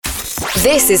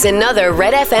This is another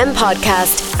Red FM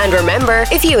podcast. And remember,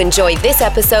 if you enjoyed this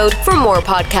episode, for more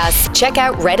podcasts, check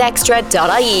out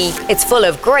redextra.ie. It's full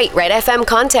of great Red FM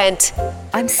content.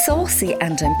 I'm saucy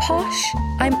and I'm posh.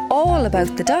 I'm all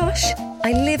about the dosh.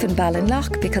 I live in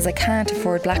Ballinlough because I can't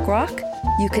afford Blackrock.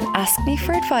 You can ask me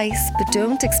for advice, but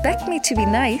don't expect me to be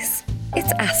nice.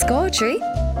 It's Ask Audrey.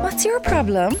 What's your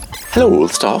problem? Hello,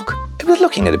 old stock. I was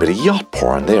looking at a bit of yacht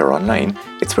porn there online.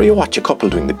 It's where you watch a couple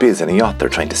doing the biz in a yacht they're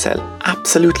trying to sell.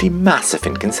 Absolutely massive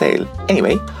in Kinsale.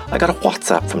 Anyway, I got a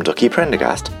WhatsApp from Ducky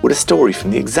Prendergast with a story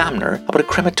from the Examiner about a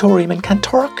crematorium in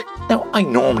Kanturk. Now, I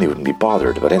normally wouldn't be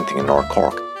bothered about anything in North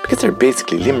Cork because they're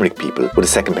basically Limerick people with a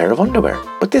second pair of underwear.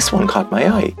 But this one caught my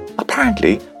eye.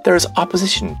 Apparently, there is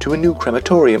opposition to a new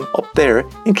crematorium up there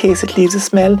in case it leaves a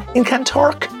smell in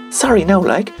Kanturk. Sorry now,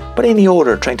 but any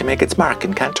odour trying to make its mark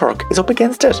in Kanturk is up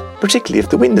against it, particularly if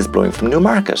the wind is blowing from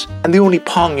Newmarket. And the only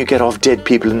pong you get off dead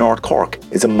people in North Cork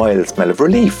is a mild smell of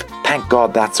relief. Thank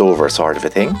God that's over, sort of a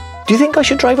thing. Do you think I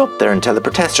should drive up there and tell the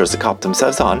protesters to cop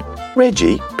themselves on?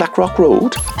 Reggie, Blackrock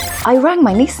Road? I rang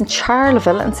my niece in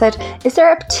Charleville and said, is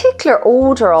there a particular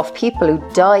odour of people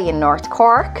who die in North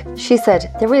Cork? She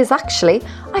said, there is actually.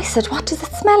 I said, what does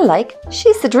it smell like?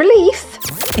 She said, relief.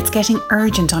 It's getting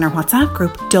urgent on our WhatsApp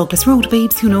group. Douglas Road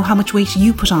babes who know how much weight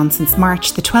you put on since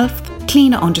March the 12th.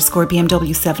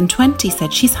 Cleena_BMW 720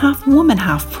 said she's half woman,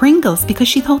 half Pringles because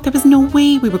she thought there was no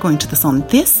way we were going to the sun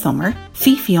this summer.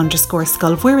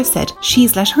 Fifi_Skullvera said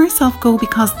she's let herself go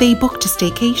because they booked a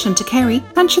staycation to Kerry,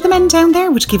 and sure the men down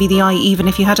there would give you the eye even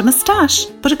if you had a moustache.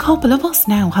 But a couple of us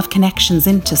now have connections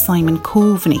into Simon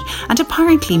Coveney, and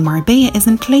apparently Marbella is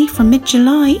in play for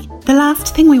mid-July. The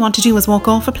last thing we want to do is walk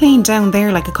off a plane down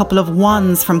there like a couple of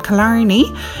wands from Killarney.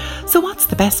 So what's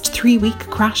the best 3-week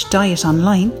crash diet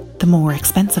online? The more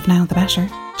expensive now, the better.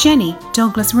 Jenny,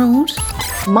 Douglas Road.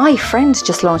 My friend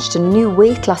just launched a new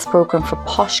weight loss programme for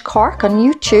Posh Cork on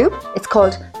YouTube. It's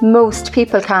called Most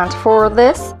People Can't Afford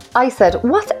This. I said,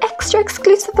 what's extra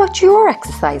exclusive about your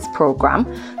exercise programme?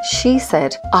 She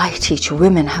said, I teach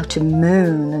women how to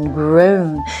moan and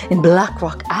groan in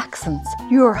Blackrock accents.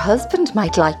 Your husband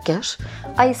might like it.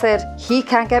 I said, he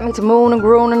can't get me to moan and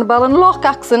groan in a Ballinlough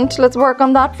accent. Let's work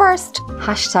on that first.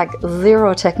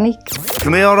 #zero technique.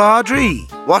 Come here, Audrey.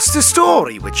 What's the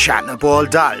story with chatting up all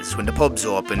dolls when the pub's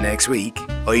open next week?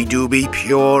 I do be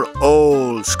pure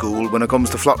old school when it comes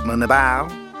to flirting in the bar.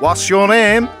 What's your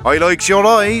name? I likes your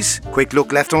eyes. Quick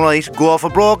look left and right. Go off a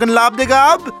broken lob de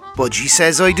gob. Budgie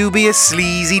says I do be a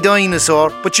sleazy dinosaur.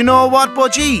 But you know what,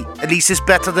 Budgie? At least it's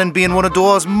better than being one of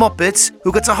those muppets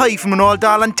who gets a high from an old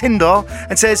doll on Tinder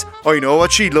and says, I know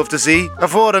what she'd love to see. A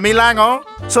photo of me langer.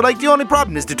 So the only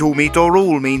problem is the 2 metre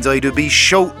rule means I do be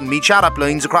shouting me chat-up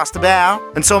lines across the bar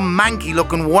and some manky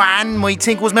looking wan might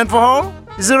think was meant for her.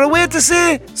 Is there a way to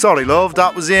say, sorry love,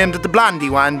 that was aimed at the blondie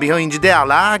one behind you there,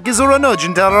 lad. Gives her a nudge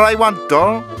and tell her I want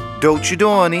her. Don't you,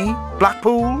 Donny?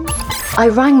 Blackpool? I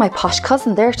rang my posh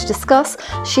cousin there to discuss.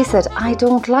 She said, I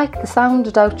don't like the sound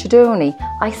of Douchadoni.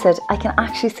 I said, I can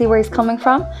actually see where he's coming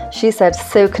from. She said,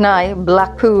 so can I,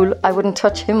 Blackpool. I wouldn't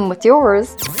touch him with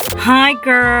yours. Hi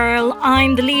girl,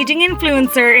 I'm the leading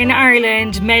influencer in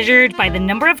Ireland, measured by the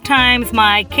number of times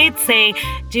my kids say,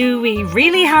 do we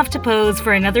really have to pose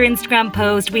for another Instagram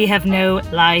post? We have no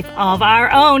life of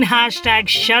our own.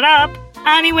 #shut up.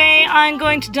 Anyway, I'm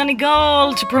going to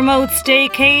Donegal to promote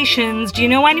staycations. Do you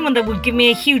know anyone that would give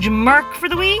me a huge merc for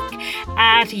the week?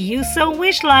 At You So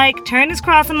Wish Like, Turners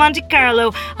Cross in Monte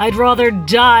Carlo. I'd rather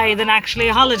die than actually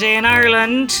a holiday in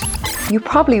Ireland. You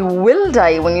probably will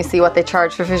die when you see what they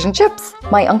charge for fish and chips.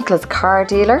 My uncle is a car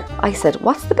dealer. I said,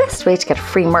 what's the best way to get a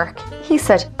free merc? He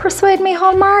said, persuade me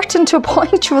Hall Martin to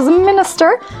appoint you as a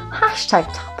minister.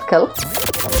 #topical.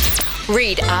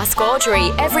 Read Ask Audrey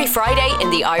every Friday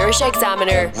in the Irish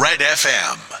Examiner. Red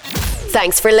FM.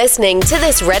 Thanks for listening to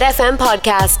this Red FM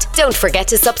podcast. Don't forget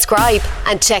to subscribe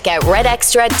and check out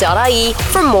redextra.ie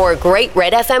for more great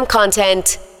Red FM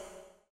content.